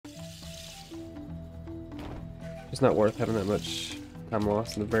It's not worth having that much time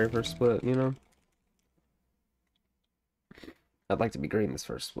lost in the very first split, you know? I'd like to be green this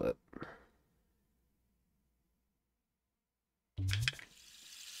first split.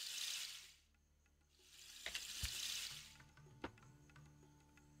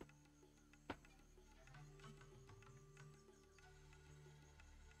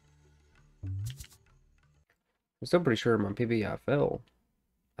 I'm still pretty sure my PB I fell.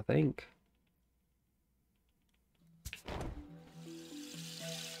 I think.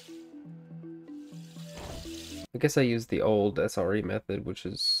 I guess I used the old SRE method, which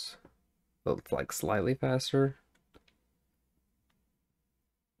is like slightly faster.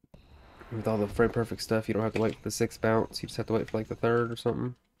 With all the frame perfect stuff, you don't have to wait for the 6th bounce. You just have to wait for like the 3rd or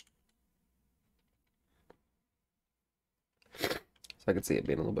something. So I could see it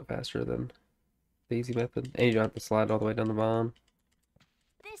being a little bit faster than the easy method. And you don't have to slide all the way down the bottom.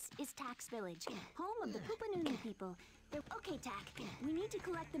 This is Tack's village, home of the Poopanunu people. Okay, Tack, we need to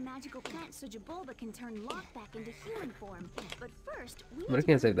collect the magical plants so Jabulba can turn Locke back into human form. But first, we need I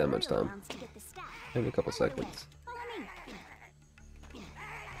can't save that much time. to get the staff. Maybe a couple seconds. Follow me.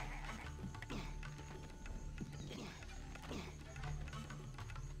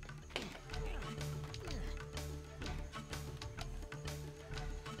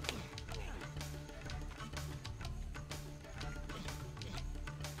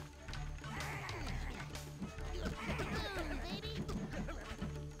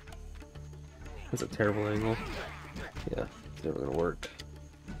 That's a terrible angle. Yeah, it's never gonna work.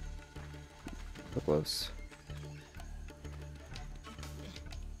 So close.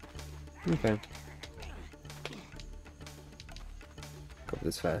 Okay. Go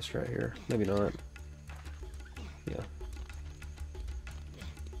this fast right here. Maybe not. Yeah.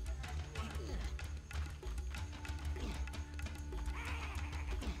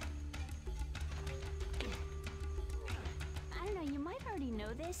 I don't know, you might already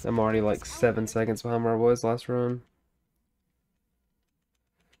know this. I'm already like 7 seconds behind where I was last run.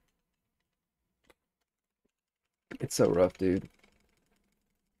 It's so rough, dude.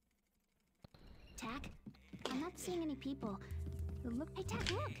 Tack, I'm not seeing any people. Look, hey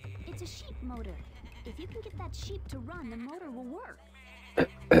Tack, look! It's a sheep motor. If you can get that sheep to run, the motor will work.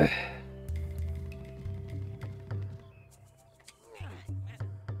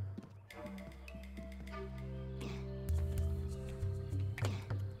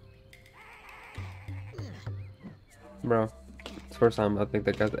 Bro, it's the first time I think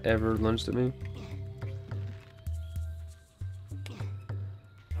that guy's ever lunged at me.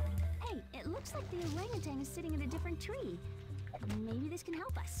 Hey, it looks like the orangutan is sitting in a different tree. Maybe this can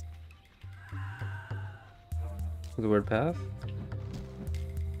help us. The weird path?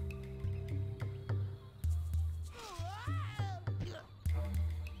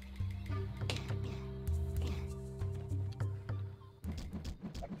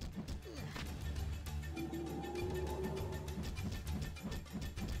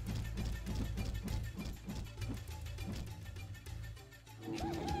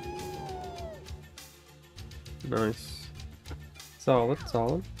 Nice. Solid,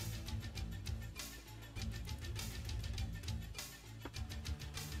 solid.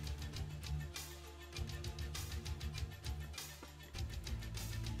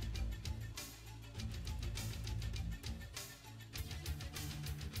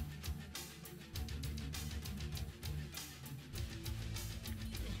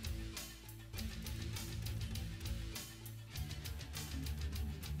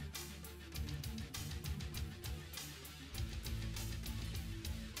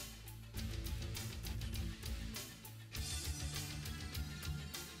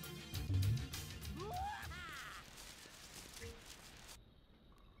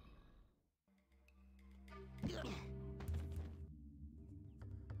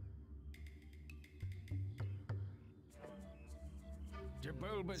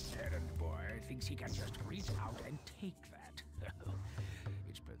 Jabulba's errand boy thinks he can just reach out and take that.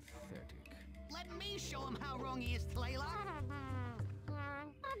 It's pathetic. Let me show him how wrong he is, Tlayla.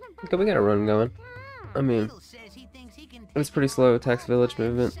 Okay, we got a run going. I mean, it's pretty slow Tax Village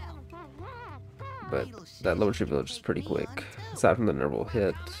movement, but that Lower Tree Village is pretty quick, aside from the Nerval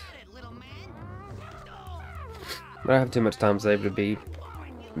hit. But I have too much time saved to be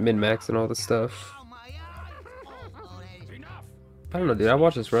min-max and all this stuff. I don't know, dude. I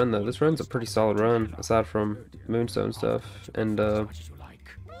watched this run, though. This run's a pretty solid run, aside from Moonstone stuff and a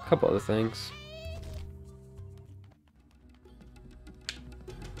couple other things.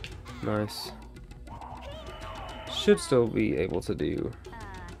 Nice. Should still be able to do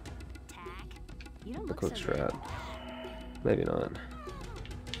Tack, you don't the look quick so good. strat. Maybe not.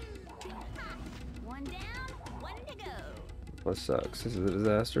 One down, one What sucks? This is a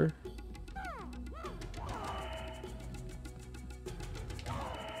disaster.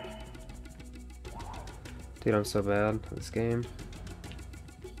 Dude, I'm so bad at this game.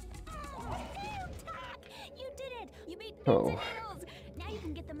 You did it! You beat Oh. Rattles! Now you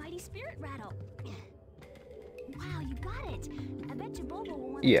can get the mighty spirit rattle. Wow, you got it! I bet you Bobo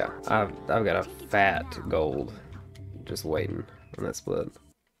will want to Yeah, talk to you. I've got a Take your time fat now. gold just waiting on that split.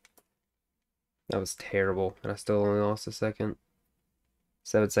 That was terrible, and I still only lost a second.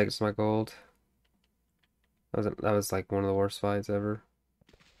 7 seconds to my gold. That was like one of the worst fights ever.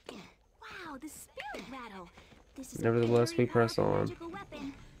 Wow, the spirit rattle. This is Nevertheless, a we very press powerful on. magical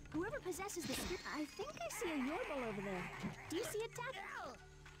weapon. Whoever possesses the spirit, I think I see a Yorble over there. Do you see it, Tack?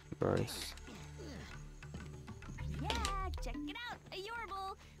 Nice. Yeah, check it out, a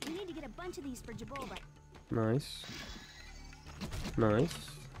Yorble. We need to get a bunch of these for Jabolba. Nice. Nice.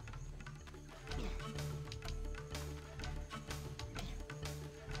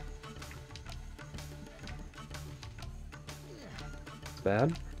 It's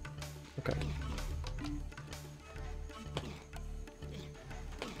bad. Okay.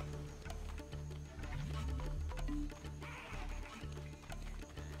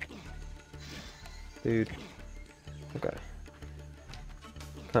 Dude. Okay.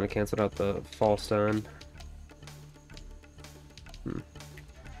 Kind of canceled out the fall stun.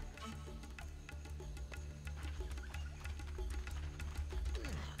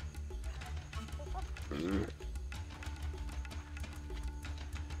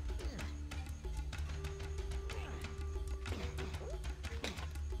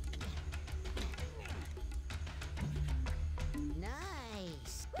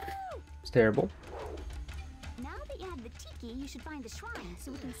 Nice. It's terrible. Now that you have the tiki, you should find the shrine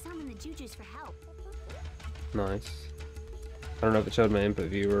so we can summon the Jujus for help. Nice. I don't know if it showed my input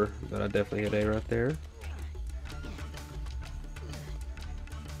viewer, but I definitely hit A right there.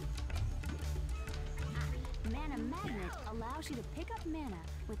 Mana Magnet allows you to pick up mana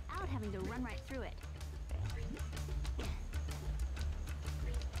without having to run right through it.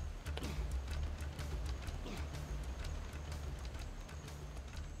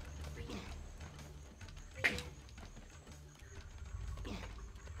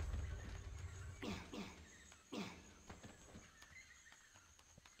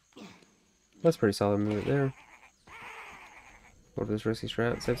 That's a pretty solid move there. Go to this risky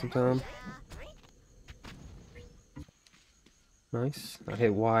strat, save some time. Nice. I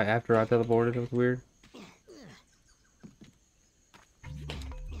hit Y after I teleported, it was weird.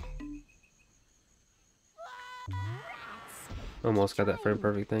 Almost got that frame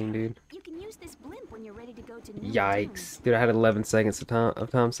perfect thing, dude. You can use this blimp when you're ready to go to New Yikes. Dude, I had 11 seconds of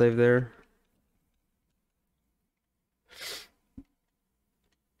time save there.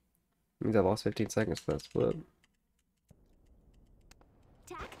 Means I lost 15 seconds for that split.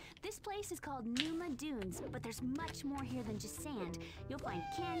 Tack, this place is called Numa Dunes, but there's much more here than just sand. You'll find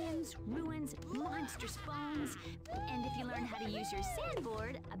canyons, ruins, monstrous bones, and if you learn how to use your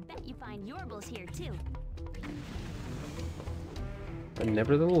sandboard, I bet you find Yorbles here too. But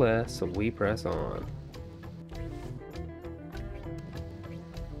nevertheless, we press on.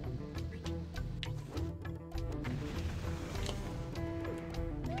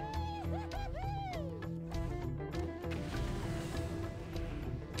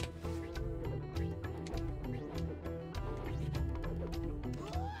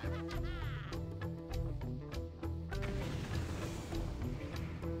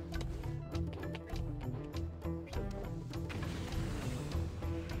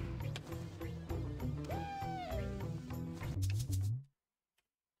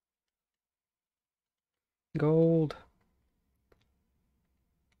 Gold.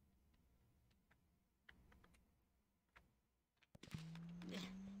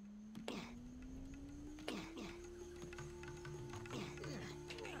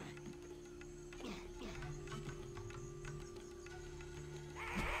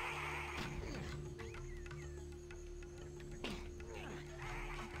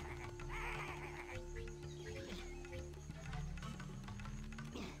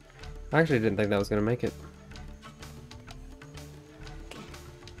 I actually didn't think that was gonna make it.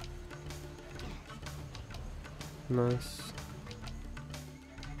 Nice.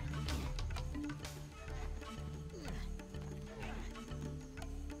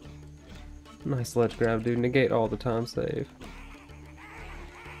 Nice ledge grab, dude. Negate all the time save.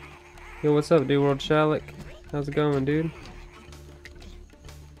 Yo, what's up, dude? World Shalik? How's it going, dude?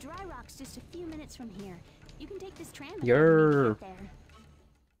 Dry Rock's just a few minutes from here. You can take this tram Yer. to get there.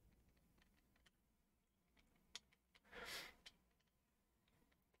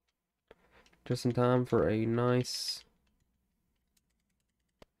 Just in time for a nice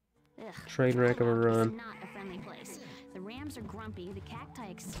train wreck of a This is run. not a friendly place. The rams are grumpy, the cacti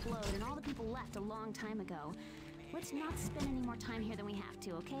explode, and all the people left a long time ago. Let's not spend any more time here than we have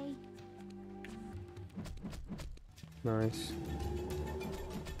to, okay? Nice.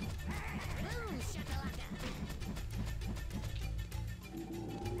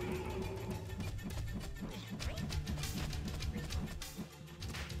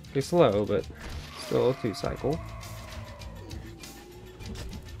 Pretty slow, but still a 2-cycle.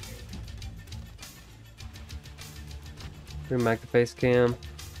 Bring back the face cam.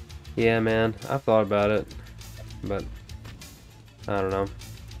 Yeah, man, I've thought about it, but I don't know.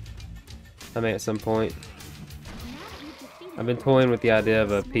 I may at some point. I've been toying with the idea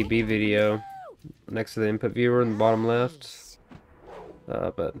of a PB video next to the input viewer in the bottom left,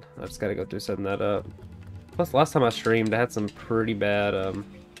 but I just gotta go through setting that up. Plus, last time I streamed, I had some pretty bad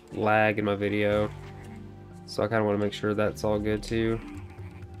lag in my video, so I kind of want to make sure that's all good too.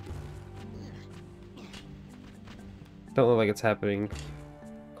 Don't look like it's happening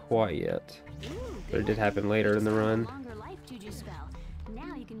quite yet, but it did happen later in the run.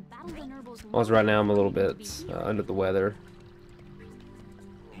 Also, right now I'm a little bit under the weather.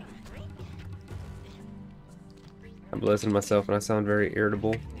 I'm listening to myself and I sound very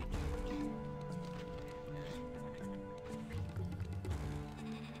irritable.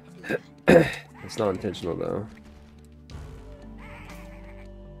 It's not intentional though.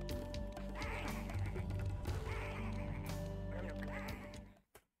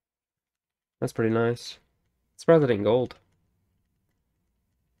 That's pretty nice. Surprised I didn't gold.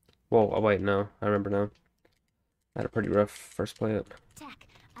 Whoa, oh wait, no. I remember now. I had a pretty rough first plant.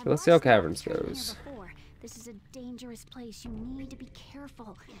 But let's see how Caverns goes. This is a dangerous place. You need to be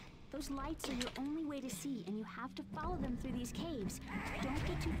careful. Those lights are your only way to see, and you have to follow them through these caves. Don't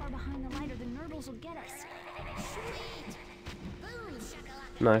get too far behind the light or the nurdles will get us.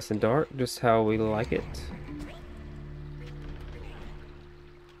 Nice and dark, just how we like it.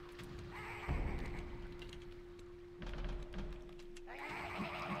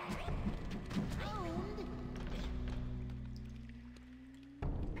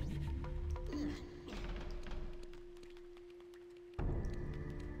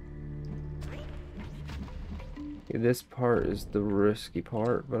 This part is the risky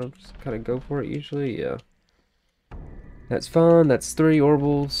part, but I'm just kind of go for it usually. Yeah, that's fun. That's 3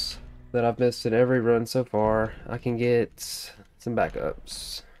 orbals that I've missed in every run so far. I can get some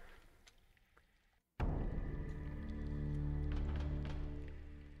backups.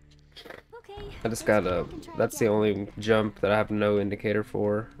 I just gotta, that's the only jump that I have no indicator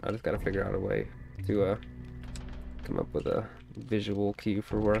for. I just gotta figure out a way to come up with a visual cue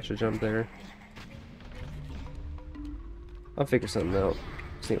for where I should jump there. I'll figure something out.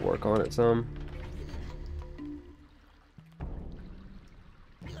 Just need to work on it some.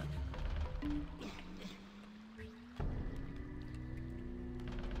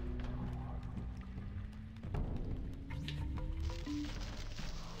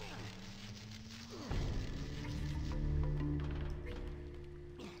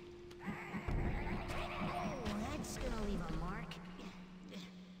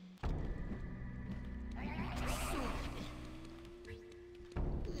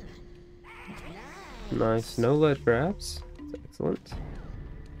 Nice, no ledge grabs. That's excellent.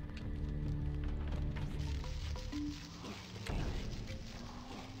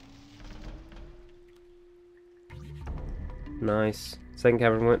 Nice. Second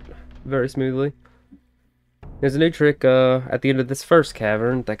cavern went very smoothly. There's a new trick at the end of this first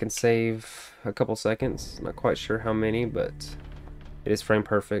cavern that can save a couple seconds. Not quite sure how many, but it is frame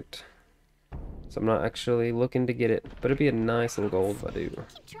perfect. So I'm not actually looking to get it, but it'd be a nice little gold if I do.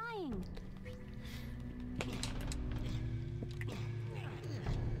 Keep trying.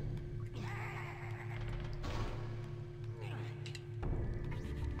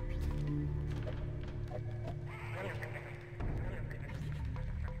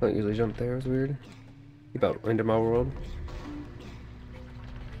 I don't usually jump there, it's weird. You about into my world.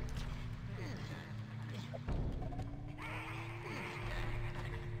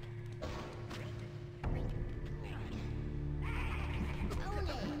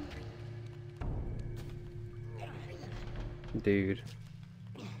 Dude.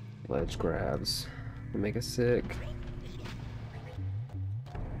 Ledge grabs. They make us sick.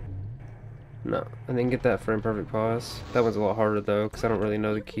 No, I didn't get that frame perfect pause. That one's a lot harder though, because I don't really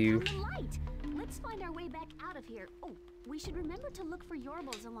know the cue. Let's find our way back out of here. Oh, we should remember to look for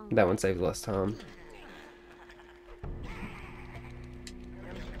Yorbles along That one saves less time.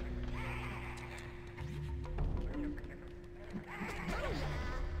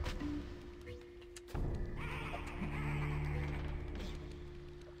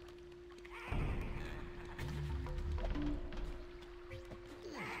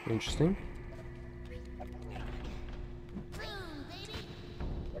 Interesting.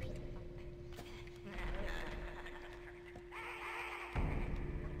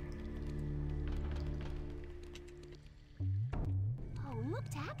 Oh, look,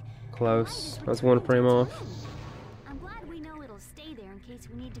 Tack. Close. I was one frame off. I'm glad we know it'll stay there in case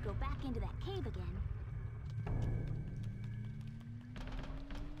we need to go back into that cave again.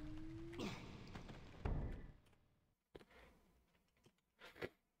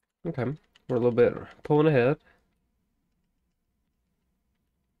 Okay. We're a little bit pulling ahead.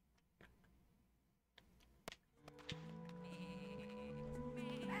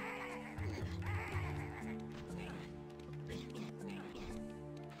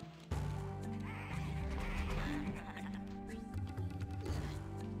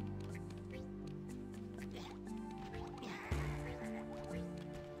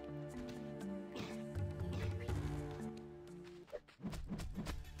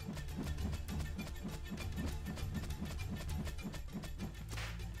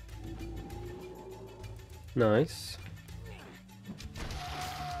 Nice.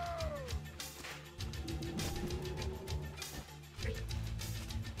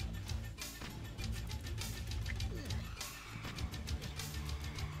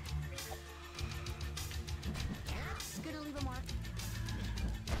 That's gonna leave a mark.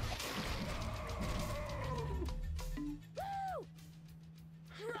 Woo!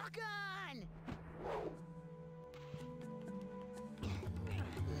 Rock on!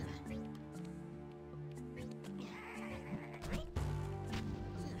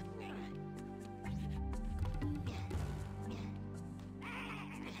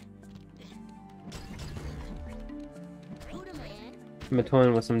 I've been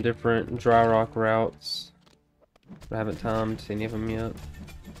toying with some different dry rock routes. I haven't timed any of them yet.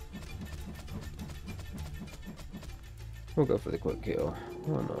 We'll go for the quick kill.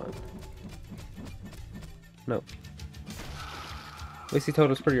 Why not? Nope. At least he told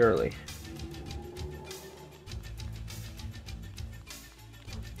us pretty early.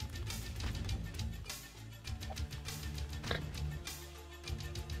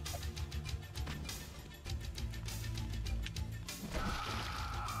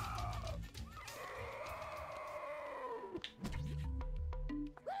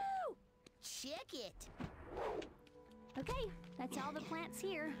 Woo! Check it. Okay, that's all the plants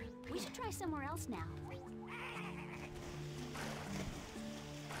here. We should try somewhere else now.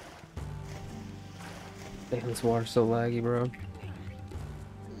 Damn, this water's so laggy, bro.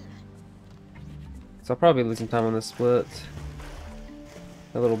 So I'll probably lose some time on this split.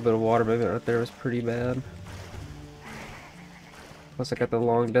 A little bit of water movement right there was pretty bad. Plus I got the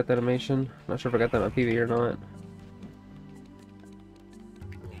long death animation. Not sure if I got that on my PV or not.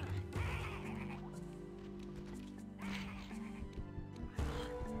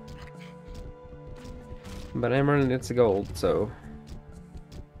 But I am running into gold, so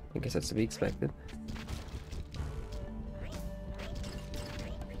I guess that's to be expected.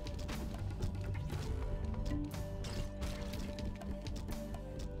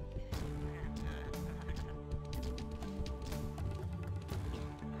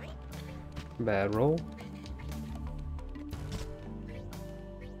 Bad roll.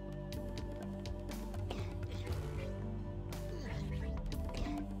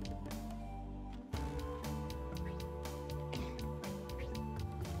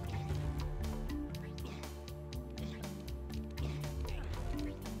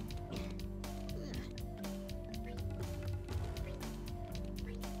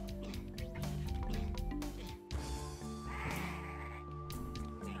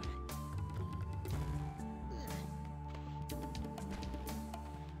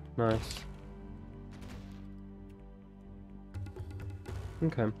 Nice.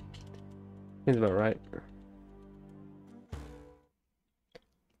 Okay. Seems about right.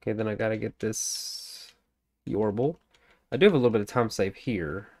 Okay, then I gotta get this Yorble. I do have a little bit of time save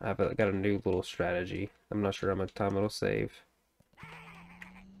here. Got a new little strategy. I'm not sure how much time it'll save.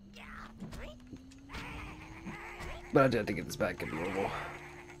 But I do have to get this back in Yorble.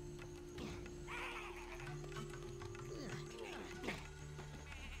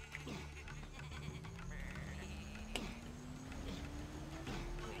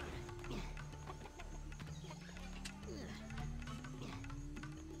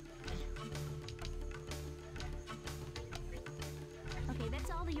 Okay,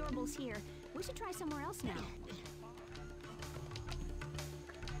 that's all the Yorbles here. We should try somewhere else now.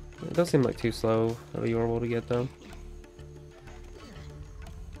 It does seem like too slow of a Yorble to get though.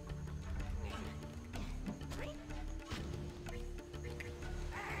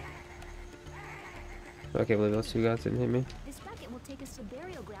 I can't believe those two guys didn't hit me. This bucket will take this a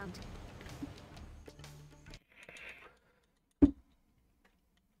burial ground.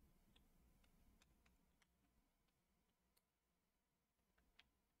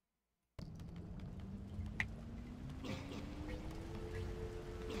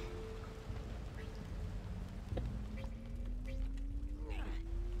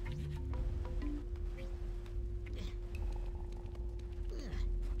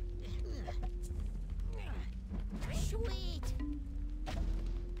 Sweet.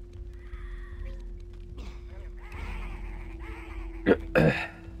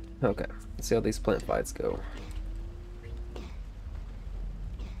 Okay, let's see how these plant fights go.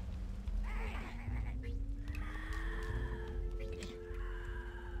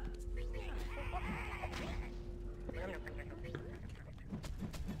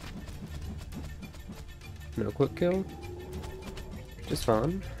 No quick kill. Just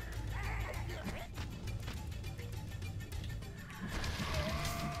fun.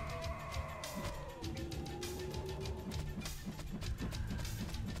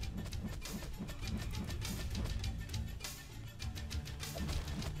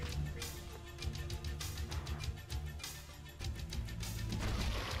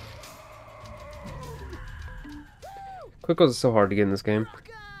 Quick kills is so hard to get in this game. Rock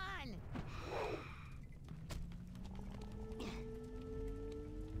on.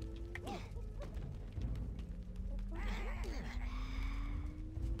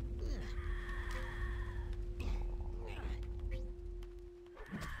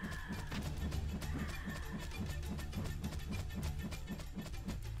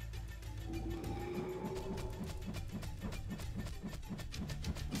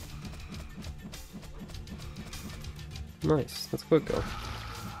 Nice. That's quick go.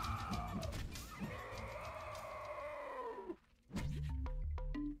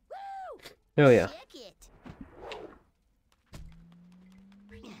 Oh yeah. Check it.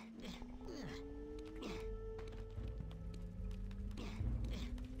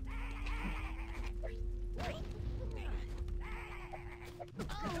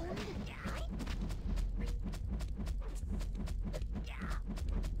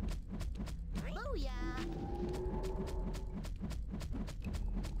 Booyah!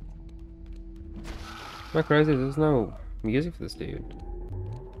 Am I crazy? There's no music for this dude.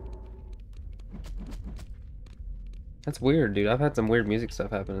 That's weird, dude. I've had some weird music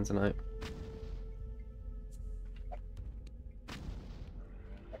stuff happening tonight.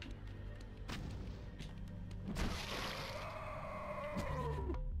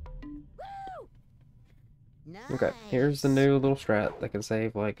 Okay, here's the new little strat that can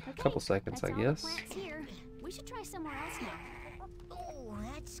save like a couple seconds, I That's all the guess. plants here. We should try somewhere else now. Oh,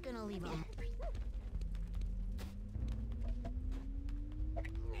 that's gonna leave a...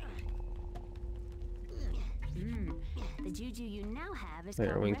 The juju you now have is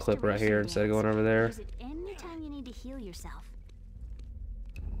There, called we can clip right here Restoration instead of going Dance. over there. Use it anytime you need to heal yourself.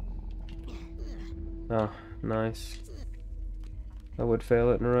 Oh, nice. I would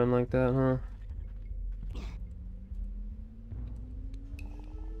fail it in a run like that, huh?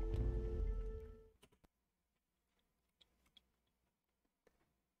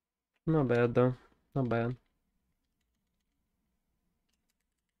 Not bad though. Not bad.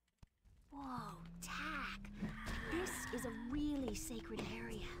 Whoa, Tack! This is a really sacred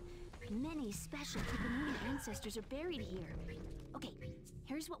area. Many special Kippanuni ancestors are buried here. Okay,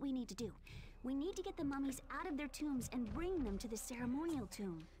 here's what we need to do. We need to get the mummies out of their tombs and bring them to the ceremonial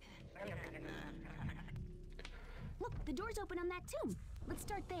tomb. Look, the door's open on that tomb. Let's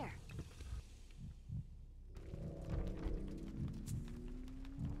start there.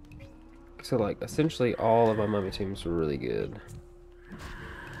 So like essentially all of my mummy tombs were really good.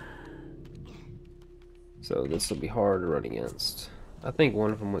 So this will be hard to run against. I think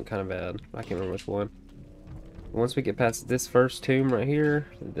one of them went kind of bad. I can't remember which one. Once we get past this first tomb right here,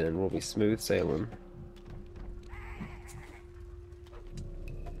 then we'll be smooth sailing.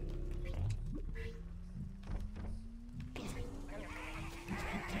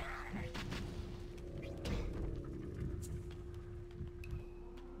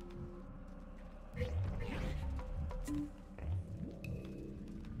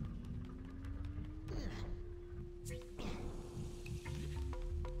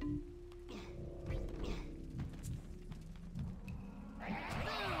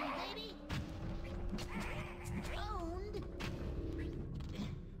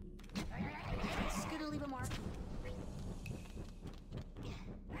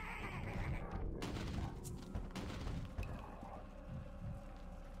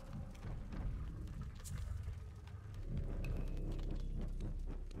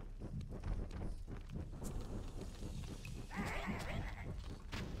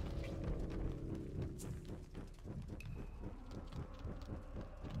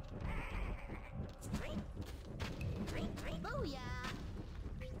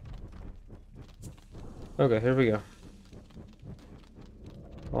 Okay, here we go.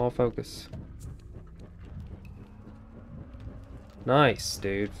 All focus. Nice,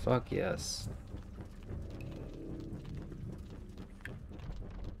 dude. Fuck yes.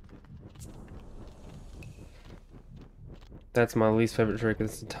 That's my least favorite trick of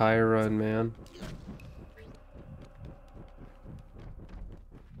this entire run, man.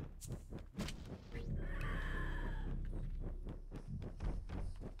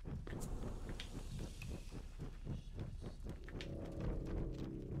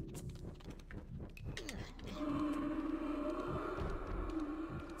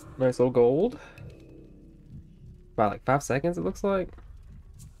 Nice little gold. By like 5 seconds, it looks like.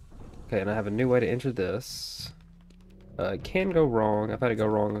 Okay, and I have a new way to enter this. It can go wrong. I've had it go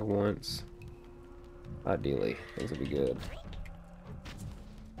wrong once. Ideally, things will be good.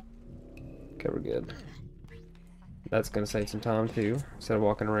 Okay, we're good. That's gonna save some time too, instead of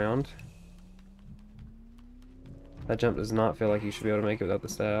walking around. That jump does not feel like you should be able to make it without the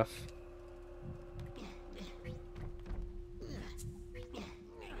staff.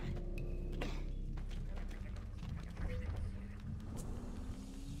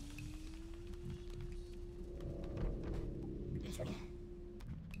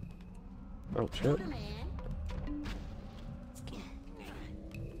 Oh shit.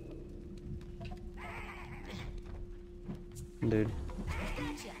 Dude.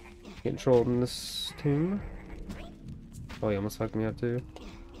 Getting trolled in this tomb. Oh, he almost fucked me up too.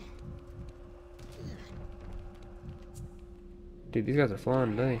 Dude, these guys are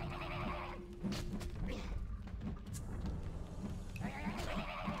flying today.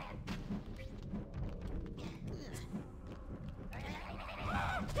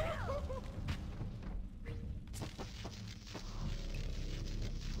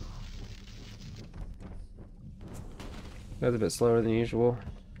 That was a bit slower than usual.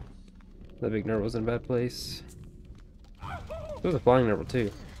 That big nerd was in a bad place. There was a flying nerd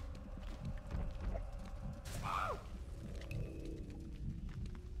too.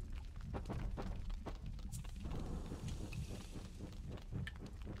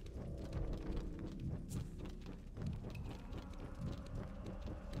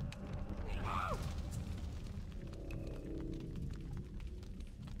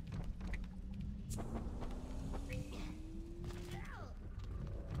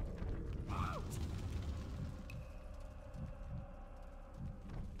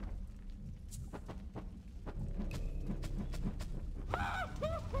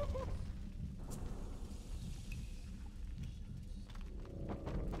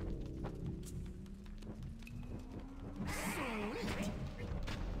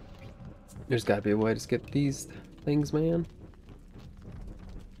 There's gotta be a way to skip these things, man.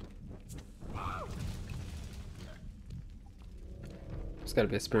 There's gotta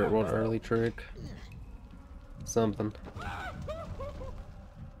be a spirit world early trick. Something.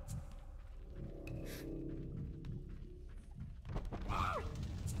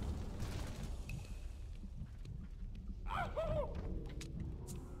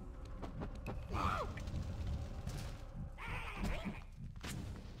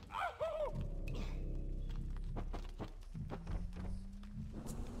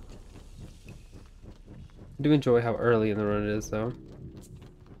 I do enjoy how early in the run it is, though. I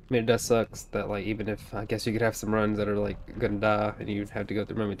mean, it does suck that, like, even if, I guess you could have some runs that are, like, gonna die, and you'd have to go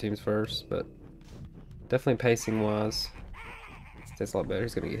through mummy tombs first, but definitely pacing-wise, it's a lot better.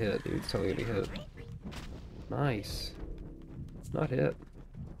 He's gonna get hit, dude. He's totally gonna get hit. Nice. Not hit.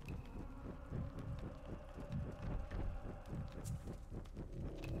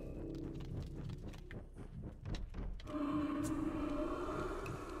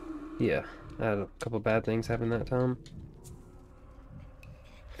 Yeah, I had a couple bad things happen that time.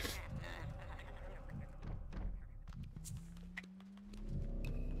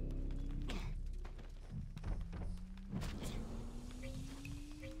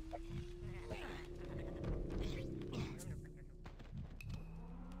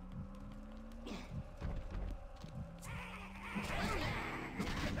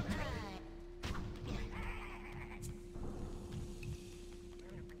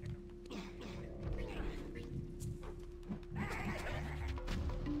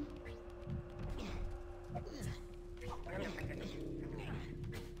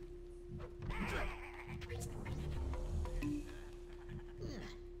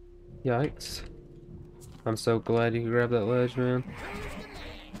 Yikes. I'm so glad you could grab that ledge, man.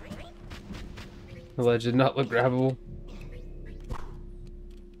 The ledge did not look grabbable.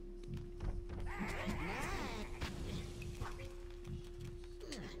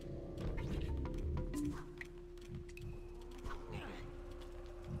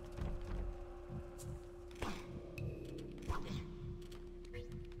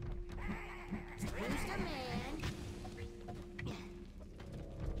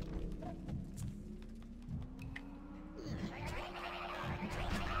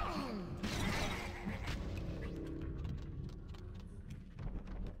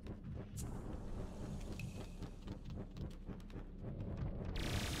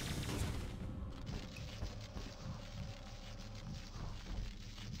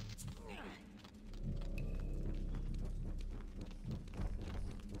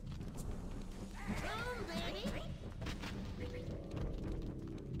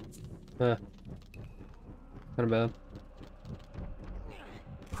 Kind of bad.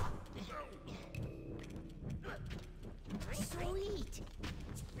 Sweet.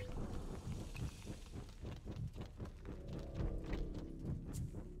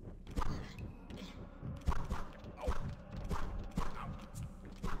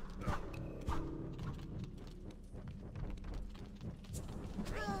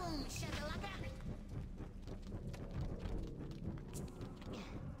 Boom, shakalaka.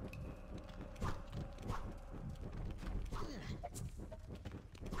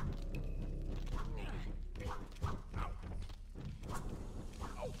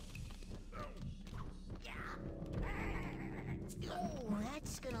 Oh,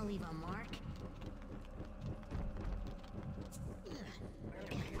 that's gonna leave a mark.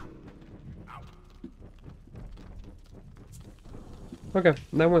 Okay,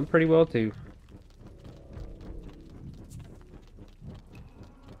 that went pretty well too.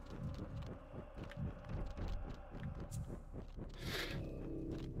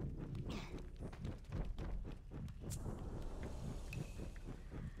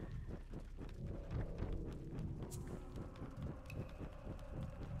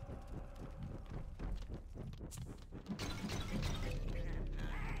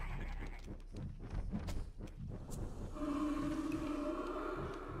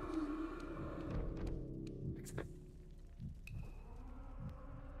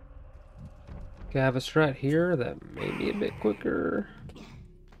 Okay, I have a strat here that may be a bit quicker.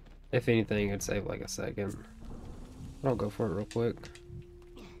 If anything, it'd save like a second. I'll go for it real quick.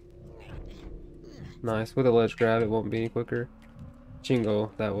 Nice. With a ledge grab, it won't be any quicker. You can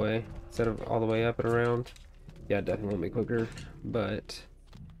go that way instead of all the way up and around. Yeah, it definitely won't be quicker, but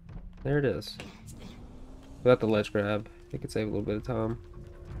there it is. Without the ledge grab, it could save a little bit of time.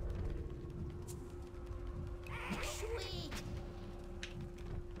 Sweet.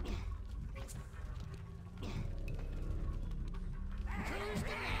 Who's the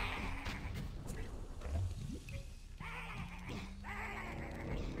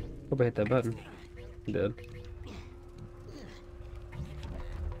Hope I hit that button. I did.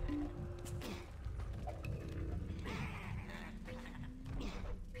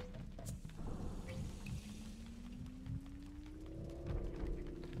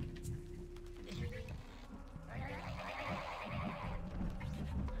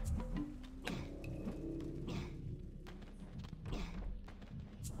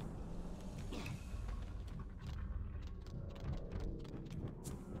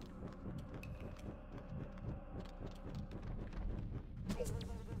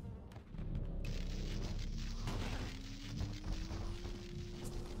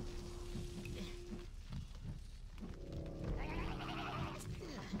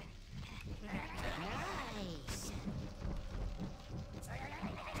 Nice.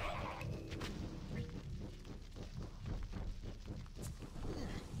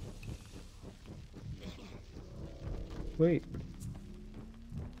 Wait.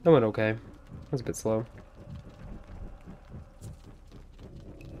 That went okay. That was a bit slow.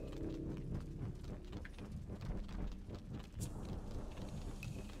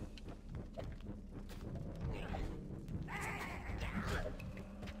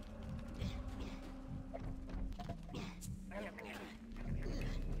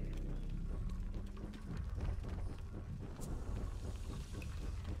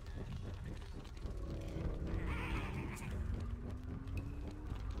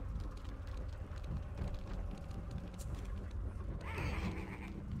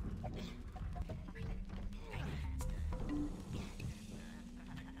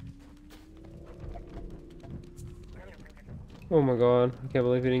 Oh my god, I can't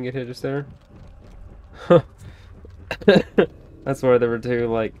believe he didn't get hit just there. I swear there were two,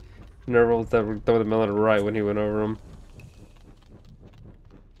 like, nervals that were throwing the melon right when he went over them.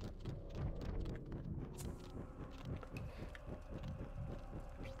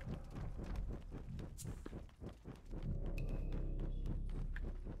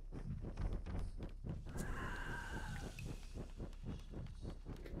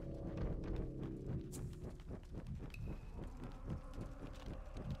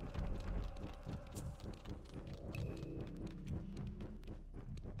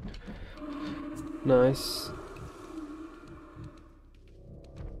 Nice.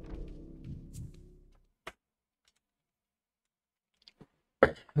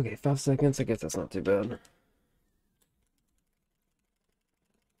 Okay, 5 seconds. I guess that's not too bad.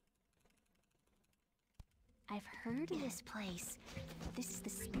 I've heard of this place. This is the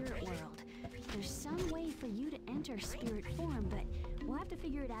spirit world. There's some way for you to enter spirit form, but we'll have to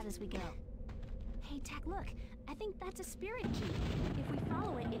figure it out as we go. Hey, Tack, look. I think that's a spirit key. If we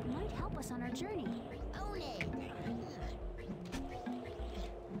follow it, it might help us us on our journey. Own it.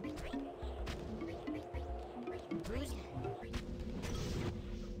 Bruce.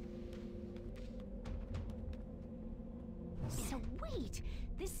 So wait,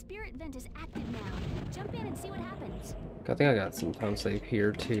 this spirit vent is active now. Jump in and see what happens. I think I got some time save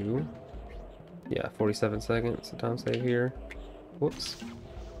here too. Yeah, 47 seconds of time save here. Whoops.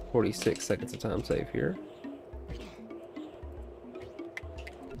 46 seconds of time save here.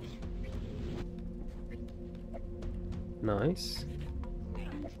 Nice.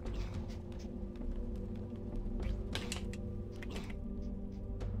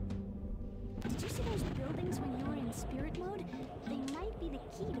 Did you see those buildings when you were in spirit mode? They might be the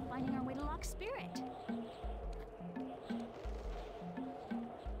key to finding our way to lock spirit.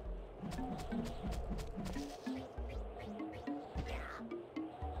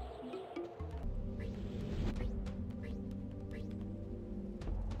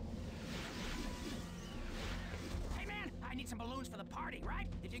 Hey man, I need some balloons for the party, right?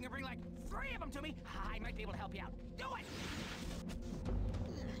 If you can bring like 3 of them to me, I might be able to help you out. Do it!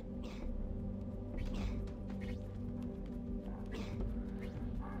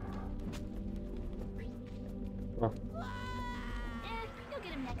 Oh. You'll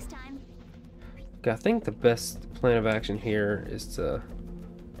get him next time. Okay, I think the best plan of action here is to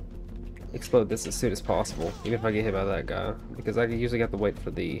explode this as soon as possible, even if I get hit by that guy, because I usually have to wait for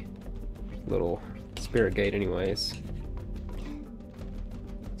the little spirit gate anyways.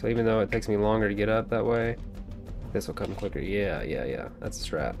 So even though it takes me longer to get up that way, this will come quicker. Yeah, that's a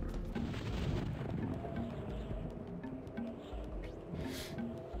strat.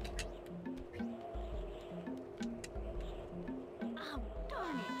 Oh,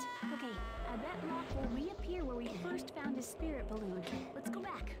 darn it. Okay, I bet Locke will reappear where we first found his spirit balloon. Let's go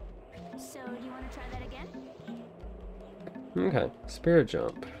back. So, do you want to try that again? Okay, spirit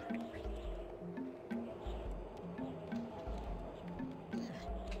jump.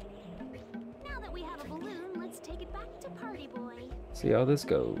 Now that we have a balloon, let's take it back to Party Boy. See how this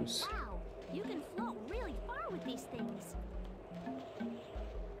goes. Wow, you can float really far with these things.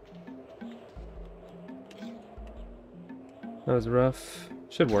 That was rough.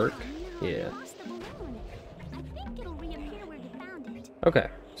 Should work. No, Yeah. we lost the balloon. I think it'll reappear where you found it. Okay,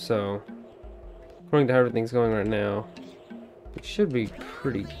 so according to how everything's going right now, it should be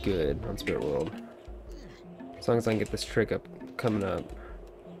pretty good on Spirit World. As long as I can get this trick up coming up.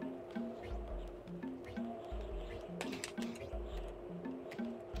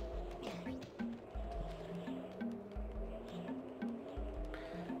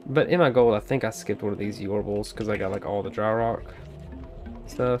 But in my gold, I think I skipped one of these Yorbles because I got like all the dry rock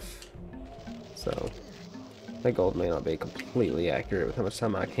stuff. So that gold may not be completely accurate with how much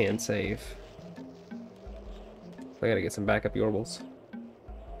time I can save. I gotta get some backup Yorbles.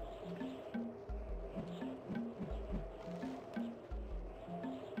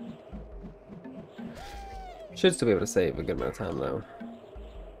 Should still be able to save a good amount of time though.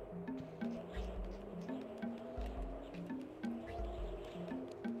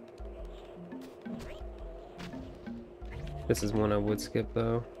 This is one I would skip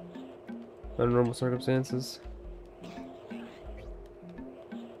though, under normal circumstances.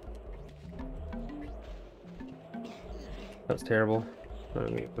 That was terrible. I'm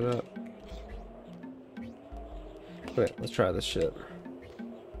gonna get for that. Okay, let's try this shit.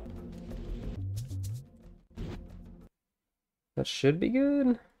 That should be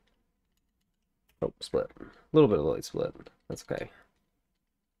good. Oh, split. A little bit of light split. That's okay.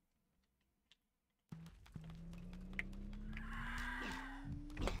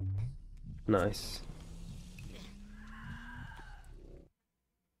 Nice.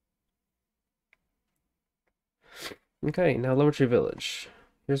 Okay, now Lower Tree Village.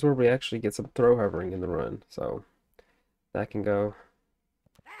 Here's where we actually get some throw hovering in the run, so that can go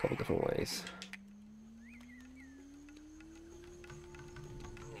a couple different ways.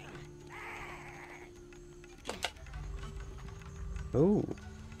 Ooh,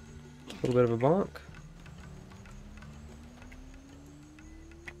 a little bit of a bonk.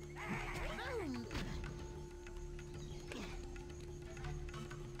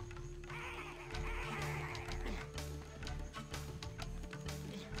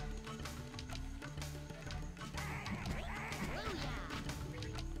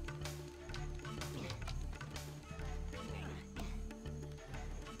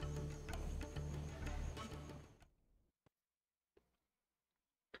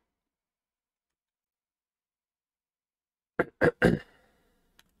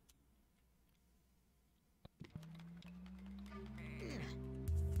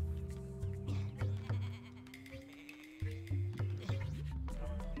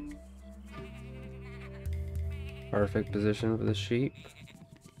 Perfect position for the sheep.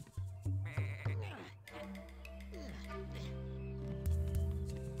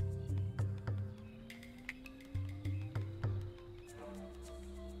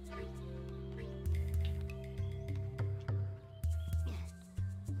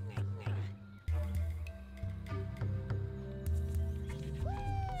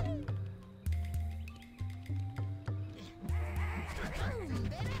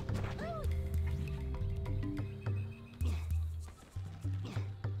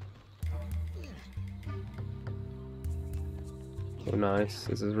 Oh, nice.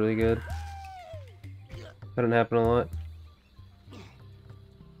 This is really good. That doesn't happen a lot.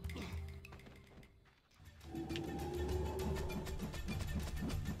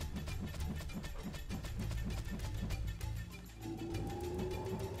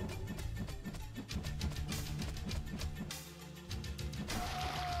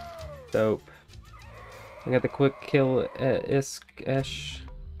 Dope. I got the quick kill ish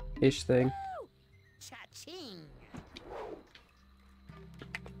thing. Cha-ching.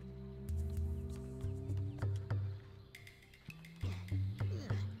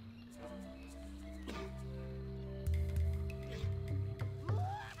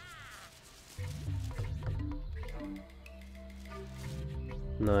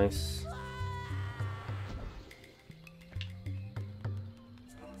 Nice.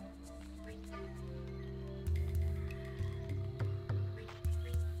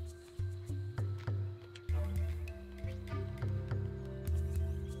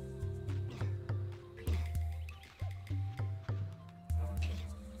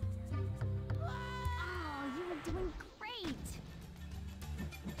 Oh, you were doing great.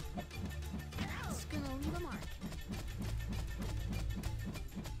 It's gonna leave a mark.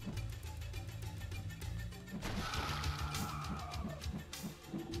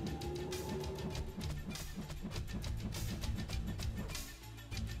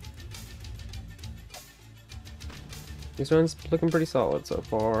 This one's looking pretty solid so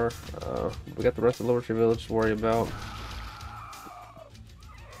far. We got the rest of Lower Tree Village to worry about.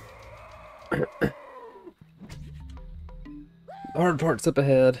 Hard part's up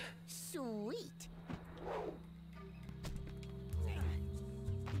ahead. Sweet.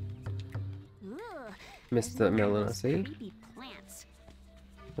 Ugh, Missed there's that no melon, I those see. creepy plants.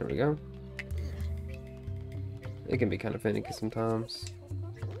 There we go. It can be kind of finicky sometimes.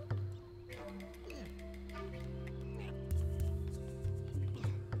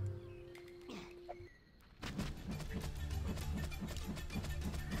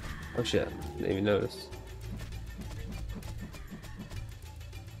 Oh shit, didn't even notice.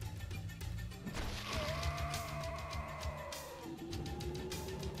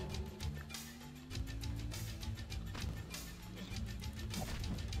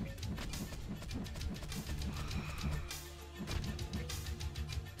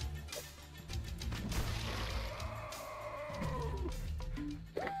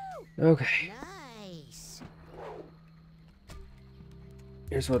 Okay, Nice.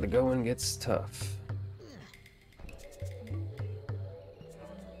 here's where the going gets tough.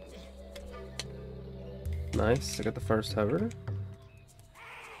 Nice, I got the first hover.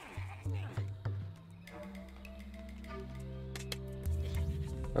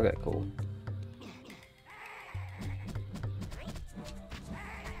 Okay, cool.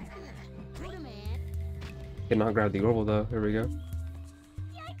 Put 'em in. Did not grab the orbital though. Here we go.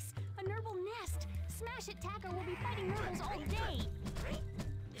 Yikes! A Nurble nest! Smash it, Tacker! We'll be fighting Nurbles all day!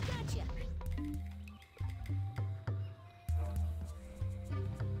 Gotcha.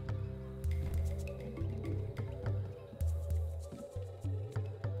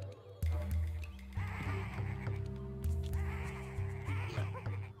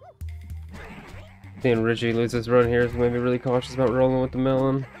 Seeing Richie lose his run here is made me really cautious about rolling with the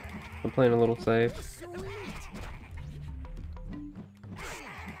melon. I'm playing a little safe. Sweet.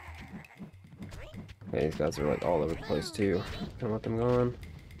 Okay, these guys are like all over the place too. Gonna let them go on.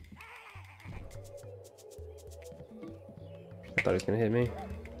 I thought he was gonna hit me.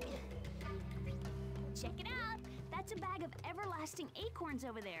 Check it out! That's a bag of everlasting acorns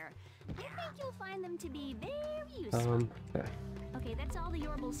over there. I think you'll find them to be very useful. Okay. Okay, that's all the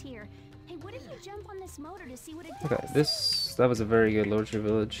Yorbles here. Hey, what if you jump on this motor to see what it does? Okay, that was a very good Lower Tree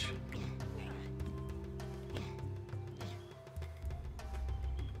Village.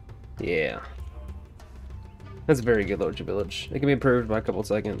 Yeah. That's a very good Lower Tree Village. It can be improved by a couple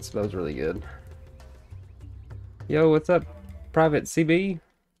seconds, but that was really good. Yo, what's up, Private CB?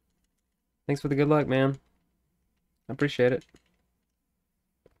 Thanks for the good luck, man. I appreciate it.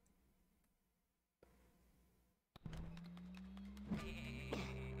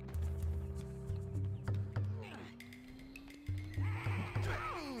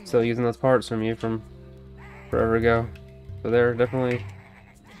 still using those parts from you from forever ago. So they're definitely,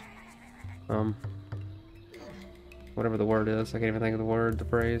 whatever the word is. I can't even think of the word, the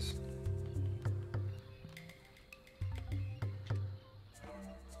phrase.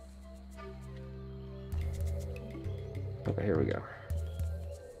 Okay, here we go.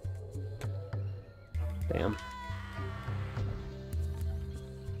 Damn.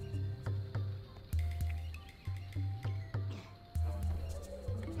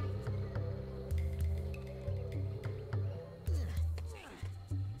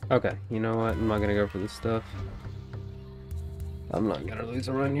 Okay, you know what? I'm not gonna go for this stuff. I'm not gonna lose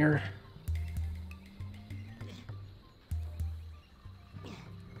a run here.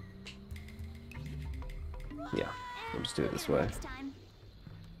 Yeah, I'll just do it this way. Next time.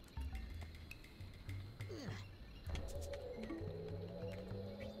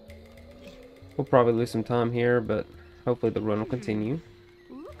 We'll probably lose some time here, but hopefully the run will continue.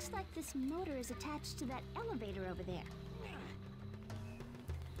 Looks like this motor is attached to that elevator over there.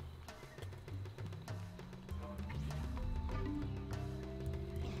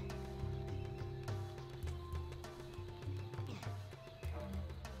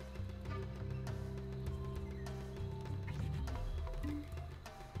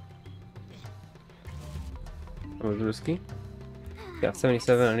 That was risky. Got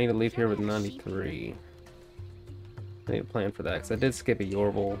 77. I need to leave here with 93. I need a plan for that because I did skip a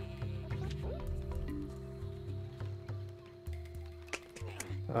Yorble.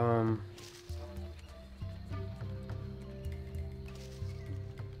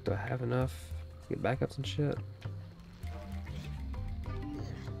 Do I have enough to get backups and shit?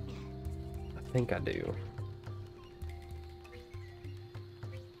 I think I do.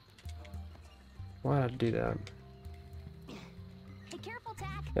 Why did I do that? Hey, careful,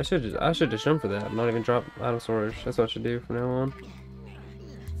 Tack. I should just jump for that. Not even drop out of storage. That's what I should do from now on.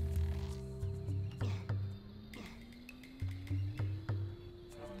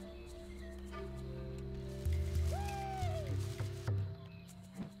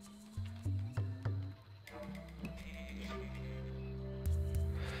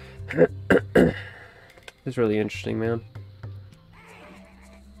 It's really interesting, man.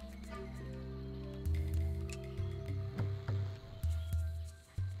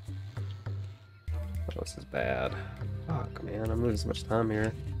 Oh, this is bad. Fuck, man. I'm losing so much time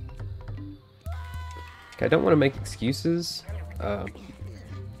here. Okay, I don't want to make excuses,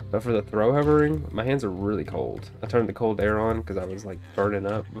 but for the throw hovering, my hands are really cold. I turned the cold air on because I was like burning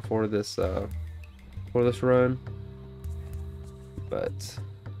up before this run, but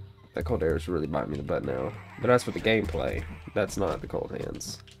that cold air is really biting me in the butt now. But as for the gameplay, that's not the cold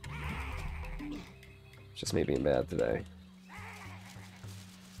hands. It's just me being bad today.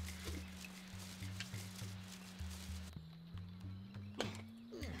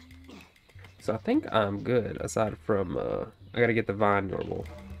 So I think I'm good, aside from, I gotta get the Vine normal.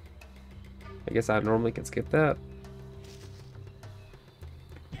 I guess I normally can skip that.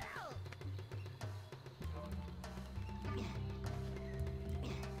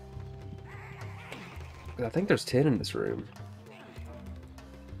 I think there's 10 in this room.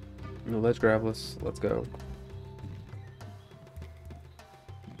 No, let's grabless. Let's go.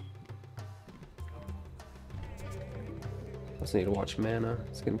 I just need to watch mana.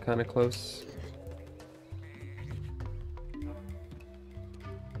 It's getting kind of close.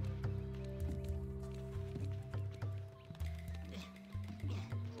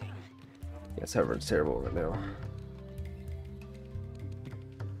 Yeah, server's terrible right now.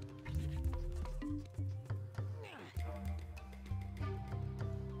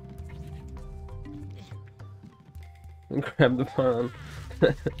 And grab the pawn.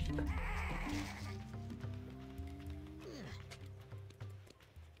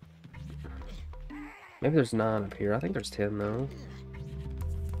 Maybe there's 9 up here. I think there's 10 though.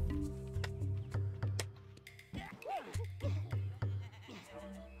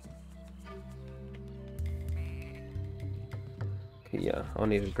 Okay, yeah, I'll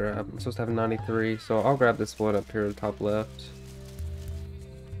need to grab. I'm supposed to have 93, so I'll grab this one up here at the top left.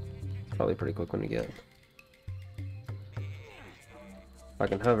 It's probably a pretty quick one to get. If I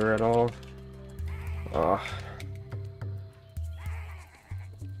can hover at all. Oh.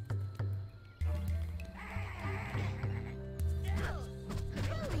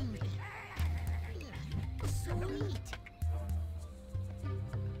 Sweet.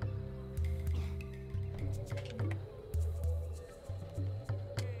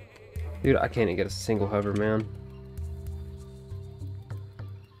 Dude, I can't even get a single hover, man.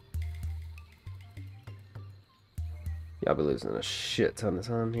 Yeah, I'll be losing a shit ton of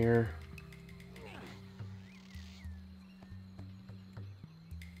time here.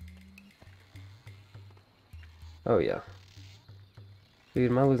 Oh yeah.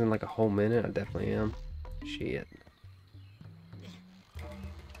 Dude, am I losing like a whole minute? I definitely am. Shit.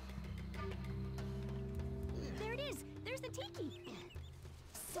 There it is. There's the tiki.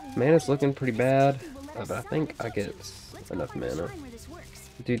 Man, it's looking pretty bad, Tiki will let but us I summon think a I get juju. Let's go enough find the mana. shrine where this works.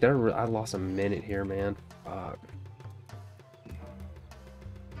 Dude, I lost a minute here, man. Fuck.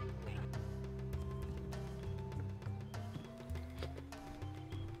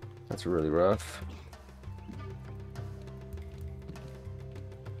 That's really rough.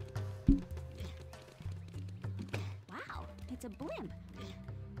 Wow, it's a blimp.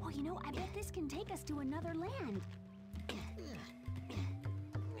 Well, you know, I bet this can take us to another land.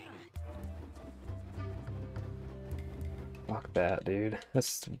 Fuck that, dude.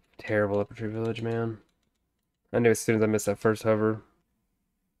 That's terrible up Tree Village, man. I knew as soon as I missed that first hover,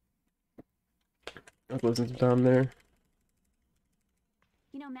 I was losing some time there.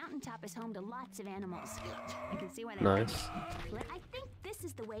 You know, Mountaintop is home to lots of animals. I can see why they Nice. like it. I think this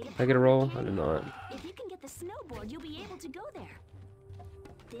is the way to Did I get a Power roll? of I did Juju. not. If you can get the snowboard, you'll be able to go there.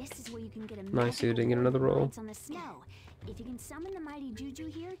 This is where you can get a Nice, dude. Didn't get another roll. on the snow. If you can summon the mighty Juju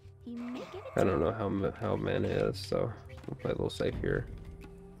here, he may give it I to don't you. know how mana is, so we'll play a little safe here.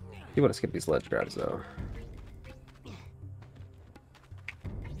 You want to skip these ledge grabs, though.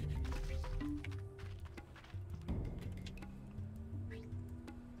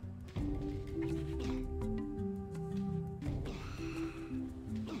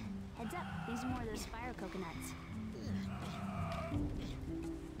 Heads up, these are more of those fire coconuts.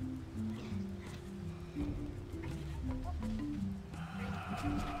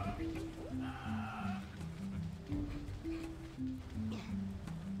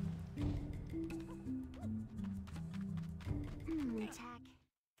 Attack.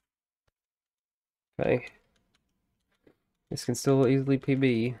 Okay. This can still easily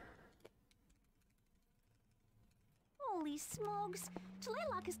PB. Holy smokes!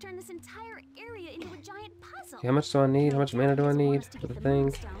 Tlaloc has turned this entire area into a giant puzzle. Okay, how much do I need? How much mana do I Doesn't want need us to for get the the thing?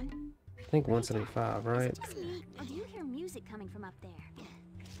 moonstone. I think 175, Is right? it just me, or do you hear music coming from up there?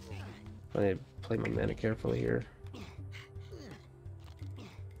 I need to play my mana carefully here.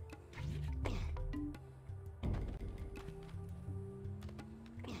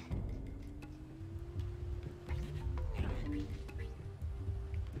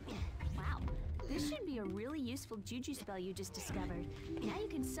 Wow, this should be a really useful juju spell you just discovered. Now you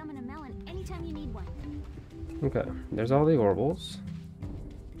can summon a melon anytime you need one. Okay, there's all the Orbles.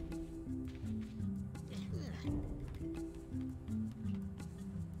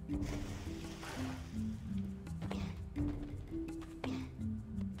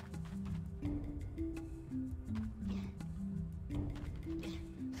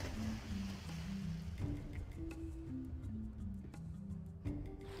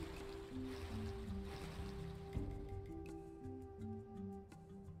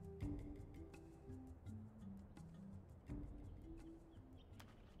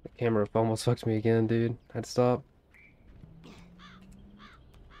 The camera almost fucked me again, dude. I had to stop.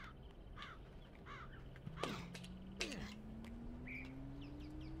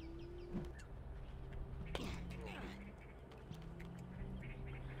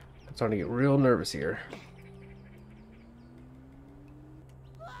 I'm starting to get real nervous here.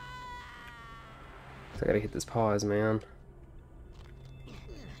 So I gotta hit this pause, man.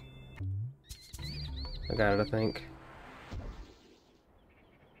 I got it, I think.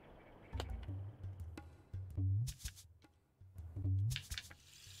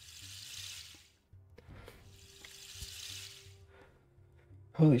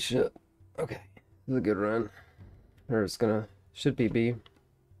 Holy shit. Okay. This is a good run. Or it's gonna... should be B.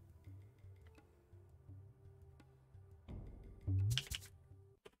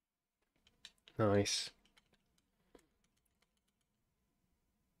 Nice.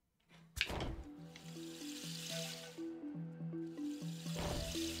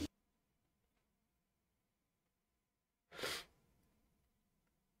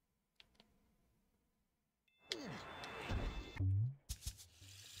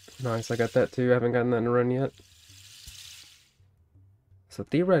 Nice, I got that too. I haven't gotten that in a run yet. So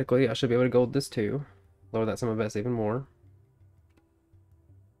theoretically, I should be able to gold this too. Lower that summon best even more.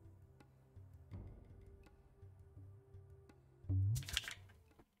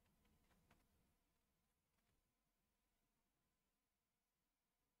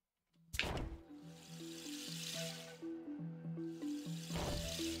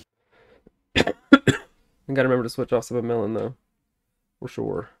 I gotta remember to switch off some of melon though. For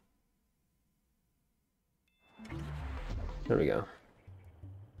sure. There we go.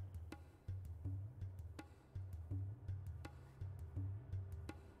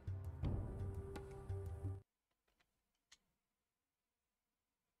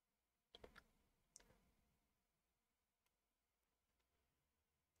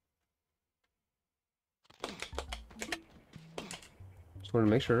 Just wanted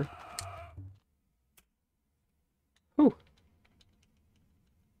to make sure. Whew.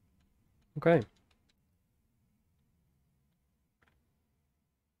 Okay.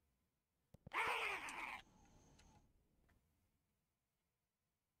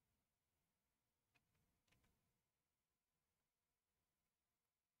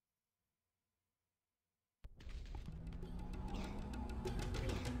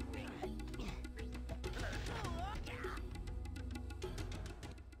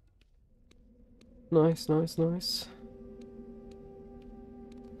 Nice, nice, nice.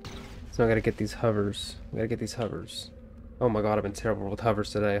 So I gotta get these hovers. I gotta get these hovers. Oh my god, I've been terrible with hovers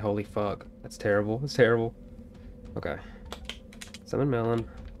today. Holy fuck. That's terrible. That's terrible. Okay. Summon Melon.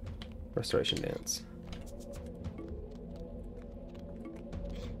 Restoration Dance.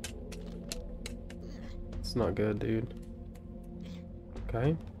 It's not good, dude.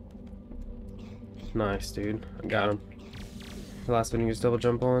 Okay. Nice, dude. I got him. The last one you just double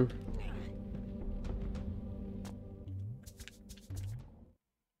jump on.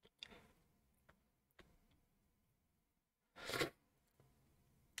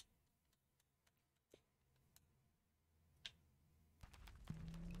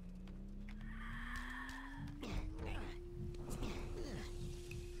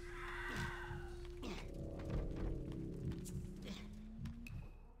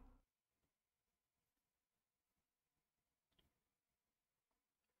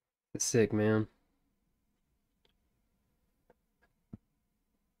 It's sick, man.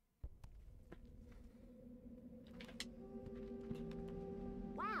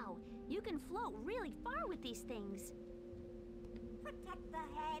 Wow, you can float really far with these things. Protect the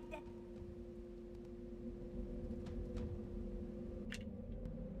head.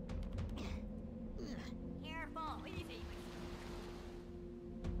 Careful. Easy.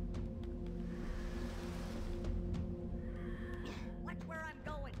 Watch where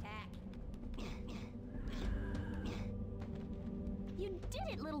I'm going, Tack. You did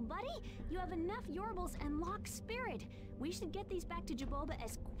it, little buddy! You have enough Yorbles and Lock Spirit. We should get these back to Jaboba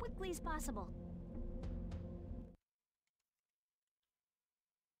as quickly as possible.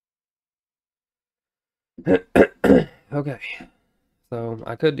 Okay. So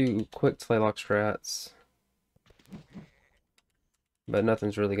I could do quick Slaylock strats. But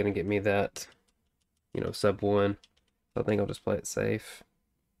nothing's really gonna get me that, you know, sub 1. So I think I'll just play it safe.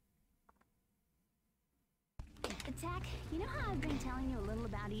 Attack, you know how I've been telling you a little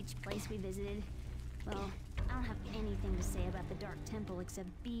about each place we visited? Well, I don't have anything to say about the Dark Temple except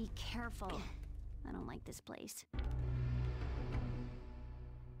be careful. I don't like this place.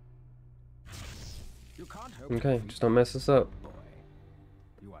 You can't hope Okay, to just don't mess this up. boy.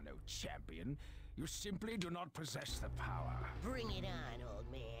 You are no champion. You simply do not possess the power. Bring it on,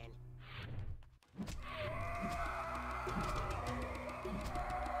 old man.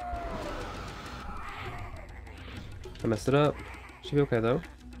 I messed it up. Should be okay though.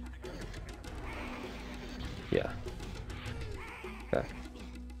 Yeah. Okay.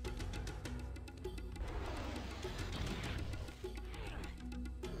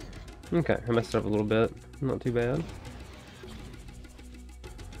 Okay, I messed it up a little bit. Not too bad.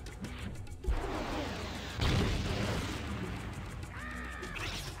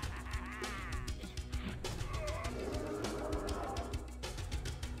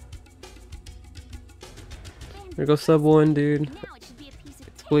 There goes sub 1, dude. Now it should be a piece of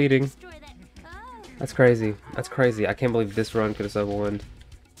It's bleeding. destroy that. Oh, That's crazy. That's crazy. I can't believe this run could have sub 1'd.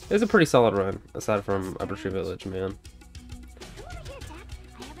 It was a pretty solid run, aside from Upper Tree Village, man. come over here, Jack.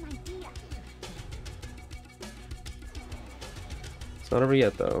 I have an idea. It's not over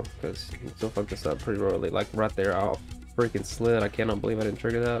yet, though, because you still fucked this up pretty royally. Like, right there, I'll freaking slid. I cannot believe I didn't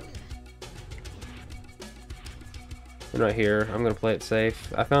trigger that. And right here, I'm going to play it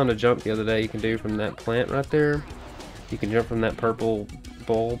safe. I found a jump the other day you can do from that plant right there. You can jump from that purple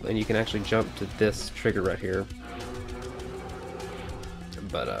bulb, and you can actually jump to this trigger right here.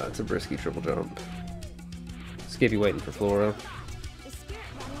 But it's a brisky triple jump. Skippy waiting for Flora. The spirit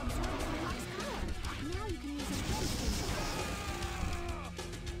bottle absorbs the lock's power. Now you can use it.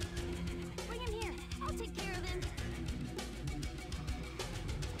 Bring him here. I'll take care of him.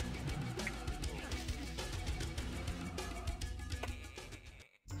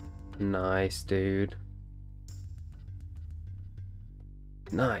 Nice, dude.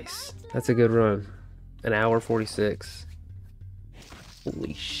 Nice. That's a good run. An hour 46.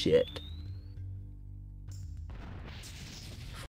 Holy shit.